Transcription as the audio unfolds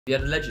You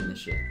had a legend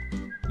this year?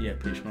 Yeah,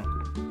 Peter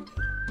Schmeichel.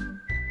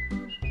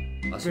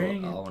 That's what I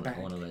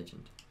want a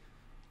legend.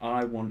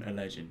 I want a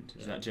legend.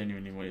 Is that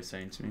genuinely what you're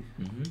saying to me?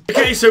 Mm-hmm.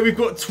 Okay, so we've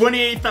got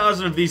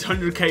 28,000 of these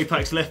 100k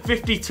packs left,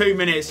 52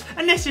 minutes,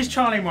 and this is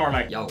Charlie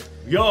Morley.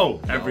 Yo,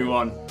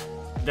 everyone.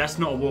 That's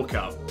not a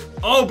walkout.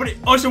 Oh, but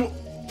it's an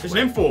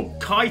inform.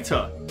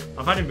 Kaita.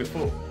 I've had him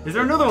before. Is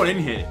there another one in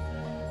here?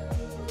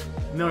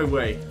 No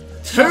way.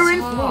 Two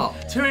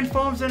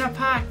informs in a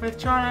pack with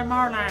Charlie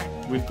Morley.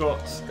 We've got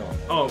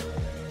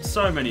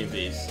so many of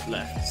these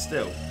left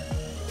still.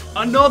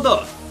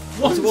 Another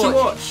one to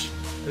watch.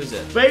 Who's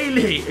it?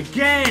 Bailey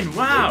again.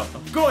 Wow,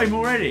 I've got him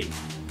already.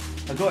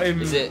 I got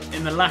him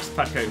in the last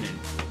pack opening,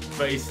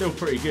 but he's still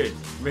pretty good,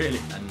 really.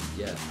 And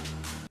yeah.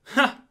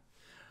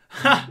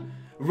 Ha!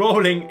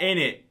 Rolling in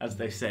it, as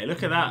they say.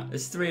 Look at that.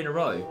 It's 3 in a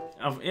row.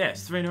 Yeah,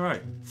 it's 3 in a row.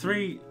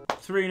 Three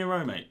in a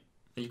row, mate.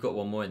 You've got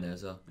one more in there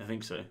as well. I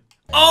think so.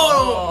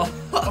 Oh!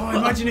 Oh,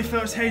 imagine if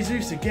that was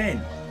Jesus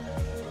again.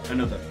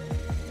 Another.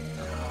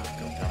 Oh,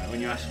 God damn it.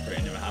 When you ask for it,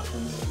 it never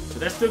happens. But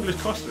that's Douglas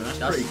Costa, and that's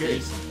pretty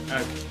good.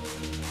 Okay.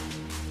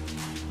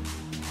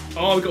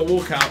 Oh, we got a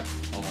walkout.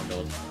 Oh my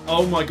God.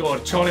 Oh my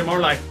God, Charlie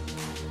Morley.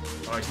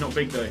 Oh, it's not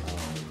big though. Oh,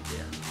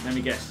 yeah. Let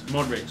me guess.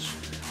 Modric.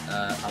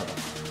 Alaba.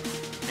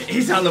 It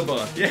is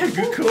Alaba. Yeah,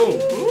 good call.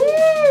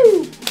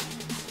 Woo!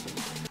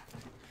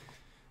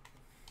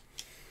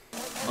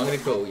 I'm gonna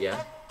call,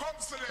 yeah.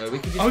 We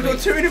could just we got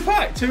 2 in a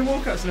pack. 2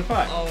 walkouts in a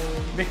pack. Oh.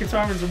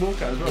 Mkhitaryan's a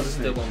walkout as well. This is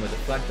the one where the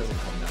flag doesn't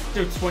come down.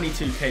 Still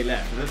 22k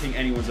left. I don't think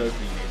anyone's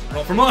opening these.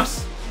 Apart from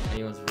us.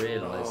 Anyone's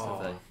realised,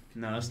 have they?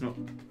 No, that's not.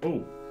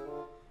 Oh.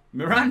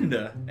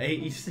 Miranda,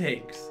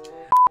 86.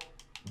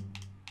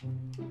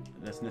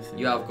 That's nothing.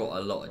 You have got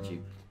a lot of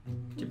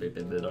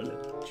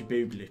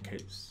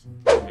duplicates.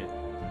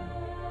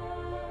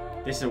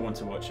 This is a one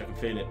to watch. I can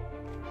feel it.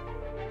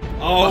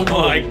 Oh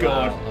my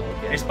God! Wow. Oh,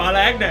 okay. It's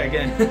Balagna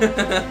again.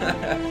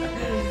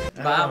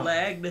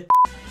 Balagna.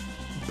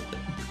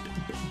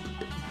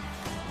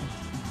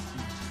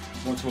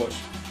 One to watch.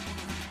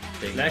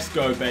 Let's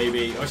go,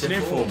 baby. Oh, it's an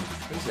inform.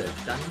 Who's it?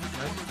 Danny?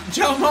 No?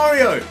 Joe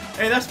Mario!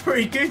 Hey, that's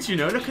pretty good, you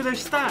know. Look at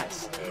those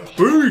stats.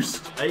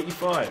 Boost!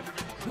 85.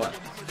 What?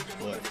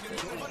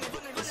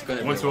 It's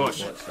gonna one be to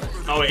watch.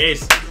 Oh, it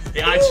is.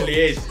 It actually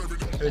is.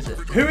 Who is it?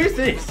 Who is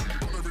this?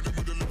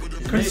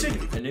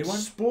 A new one?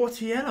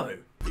 Sportiello.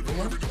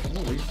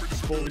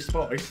 Sporty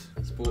Spice.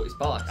 Sporty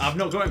Spice. I've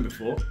not got him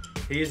before.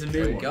 He is a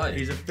new one. Go.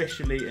 He's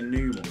officially a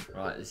new one.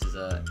 Right, this is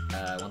a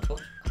one to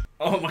watch.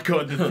 Oh my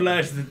God, the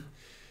flares.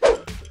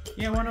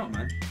 Yeah, why not,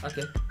 man?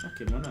 Okay.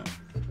 Okay, why not?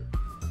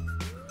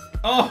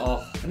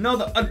 Oh,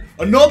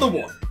 another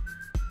one.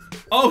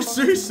 Oh,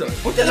 Suso.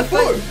 What the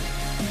fuck?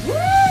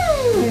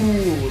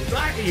 Woo!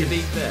 That is. To be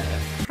fair,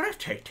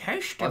 pretty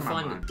I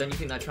find. Don't you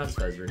think that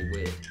transfer is really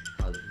weird?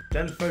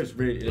 Delanfoe's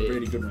really a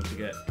really good one to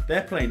get.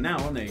 They're playing now,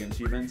 aren't they, against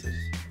Juventus?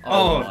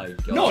 Oh my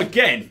God! Not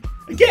again!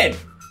 Again!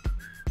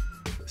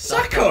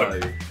 Sacco!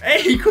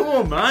 Hey, come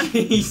on, man!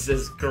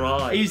 Jesus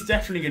Christ! He's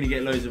definitely going to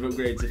get loads of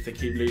upgrades if they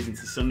keep losing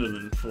to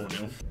Sunderland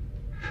 4-0.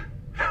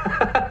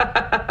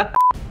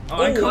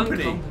 And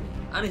Company.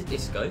 And it's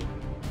Isco.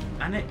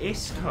 And an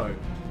Isco.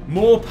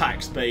 More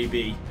packs,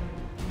 baby.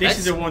 This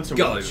is a one to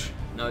watch.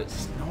 No,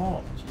 it's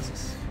not.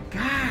 Jesus.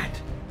 God,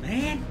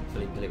 man.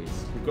 We've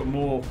got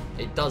more.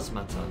 It does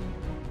matter.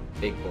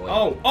 Big boy.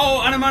 Oh,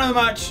 and a man of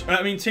the match.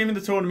 I mean, team of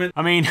the tournament.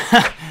 I mean,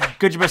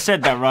 good job I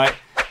said that right.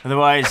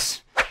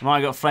 Otherwise, I might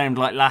have got flamed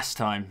like last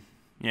time.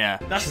 Yeah.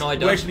 That's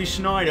Wesley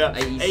Schneider.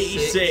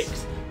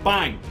 86.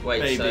 Bang.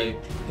 Wait, baby. So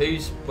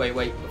who's?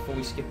 Wait. Before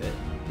we skip it,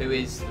 who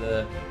is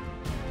the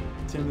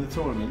team of the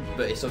tournament?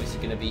 But it's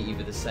obviously going to be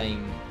either the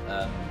same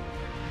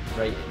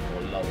rating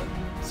or lower.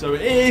 So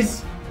it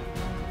is.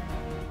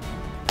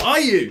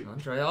 Ayew.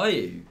 Andre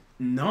Ayew.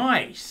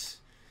 Nice.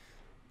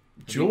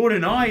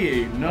 Jordan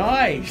Ayew.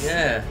 Nice.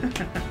 Yeah.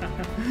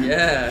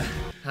 Yeah.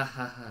 Ha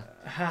ha ha.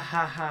 Ha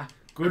ha ha.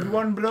 Good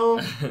one, blow.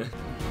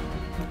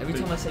 Every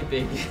time I say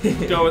big.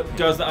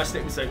 Girls that I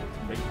stick with say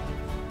big.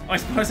 I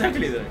suppose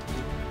ugly though.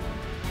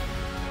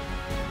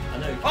 I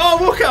know. Oh,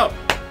 walk out!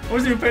 I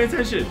wasn't even paying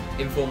attention.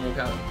 Inform walk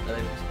out.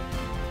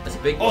 That's a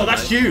big one. Oh,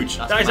 that's huge.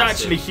 That is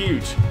actually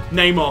huge.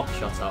 Neymar.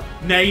 Shut up.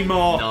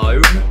 Neymar.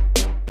 No.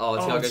 Oh,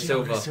 Thiago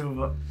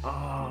Silva.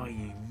 Oh,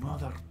 you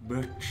mother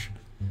bitch.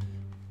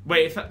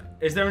 Wait,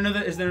 is there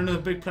another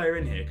big player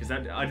in here? Because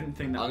I didn't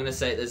think that. I'm gonna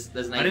say there's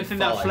an 85. I didn't think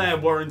that flair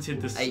warranted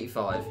this.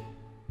 85.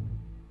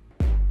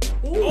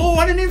 Oh,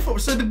 and an inform.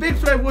 So the big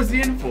player was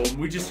the inform.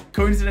 We just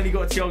coincidentally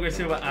got Thiago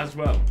Silva as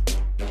well.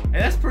 Hey,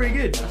 that's pretty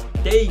good. That's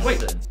decent.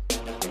 Wait.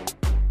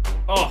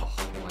 Oh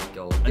my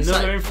God.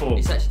 Another inform.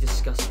 It's actually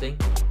disgusting.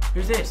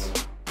 Who's this?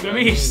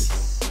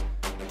 Gomis.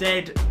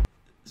 Dead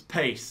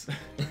pace.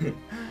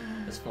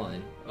 That's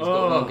fine. He's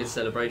got a well good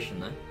celebration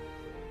though.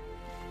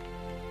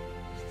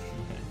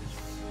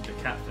 The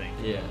cat thing.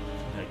 Yeah.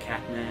 The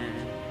cat man.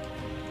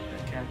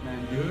 The cat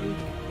man. Good.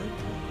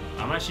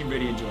 I'm actually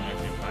really enjoying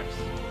opening packs.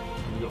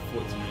 We've got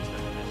 40 minutes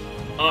left of this.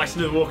 Oh, it's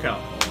another walkout.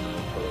 Oh, no,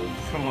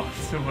 come on,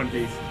 someone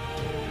decent.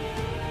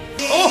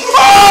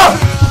 Oh!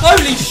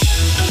 Holy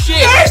shit!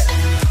 Yes!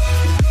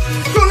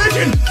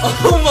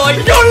 Oh my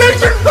We got a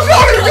legend! We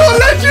got a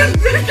legend!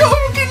 We got a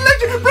fucking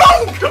legend!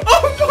 Blanc!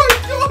 Oh my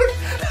god!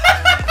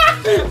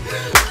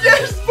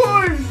 Yes,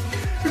 boys!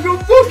 We got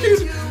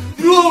fucking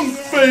Blanc,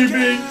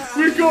 baby!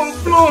 We got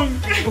Blanc!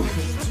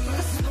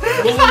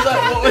 What was that?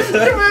 What was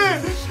that?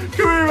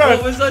 Come here, man!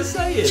 What was I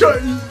saying?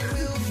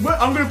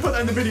 I'm going to put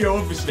that in the video,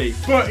 obviously.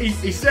 But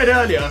he said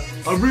earlier,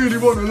 I really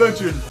want a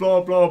legend,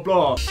 blah, blah,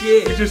 blah.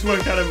 Shit. We just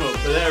won't cut him up,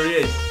 but there he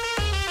is.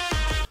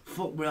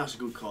 Fuck me, that's a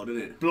good card,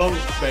 isn't it? Blanc,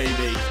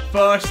 baby.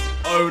 First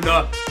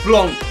owner,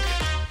 Blanc.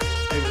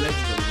 Favourite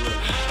legend on the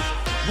world.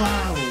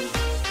 Wow.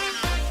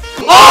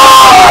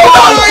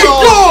 Oh my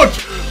god!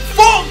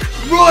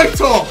 Fuck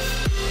right off!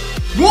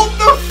 What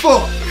the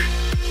fuck?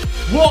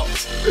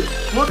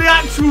 What the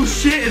actual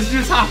shit has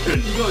just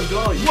happened? You gotta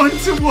die. 1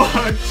 to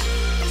 1.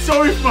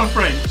 Sorry for my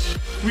French.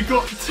 We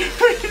got 2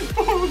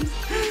 informs.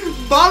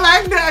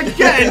 Balagna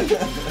again,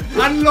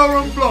 and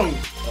Laurent Blanc.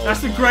 Oh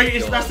that's the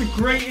greatest. God. That's the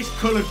greatest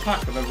coloured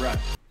pack I've ever had.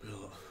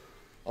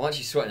 I'm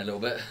actually sweating a little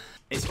bit.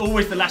 It's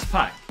always the last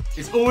pack.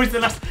 It's always the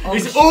last. Oh,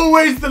 it's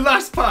always the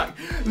last pack.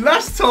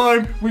 Last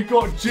time we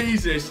got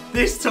Jesus.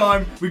 This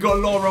time we got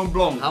Laurent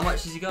Blanc. How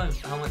much is he going?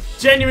 How much?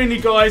 Genuinely,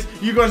 guys,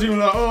 you guys are gonna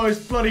be like, oh, it's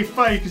bloody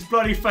fake. It's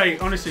bloody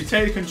fake. Honestly,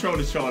 take the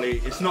controllers,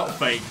 Charlie. It's not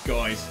fake,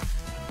 guys.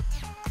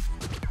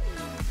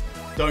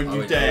 Don't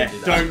you dare.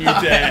 Don't you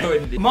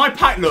dare. My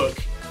pack look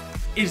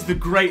is the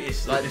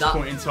greatest Like at this that-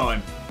 point in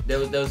time. There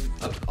was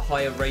a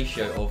higher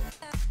ratio of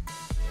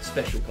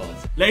special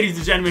cards. Ladies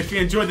and gentlemen, if you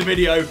enjoyed the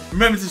video,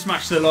 remember to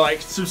smash the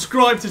like,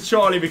 subscribe to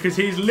Charlie because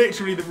he's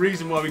literally the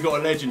reason why we got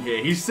a legend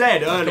here. He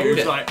said earlier, he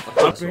was like,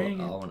 I I'm bringing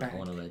it want back. a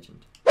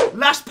legend.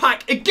 Last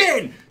pack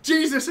again!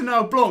 Jesus and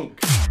now Blanc.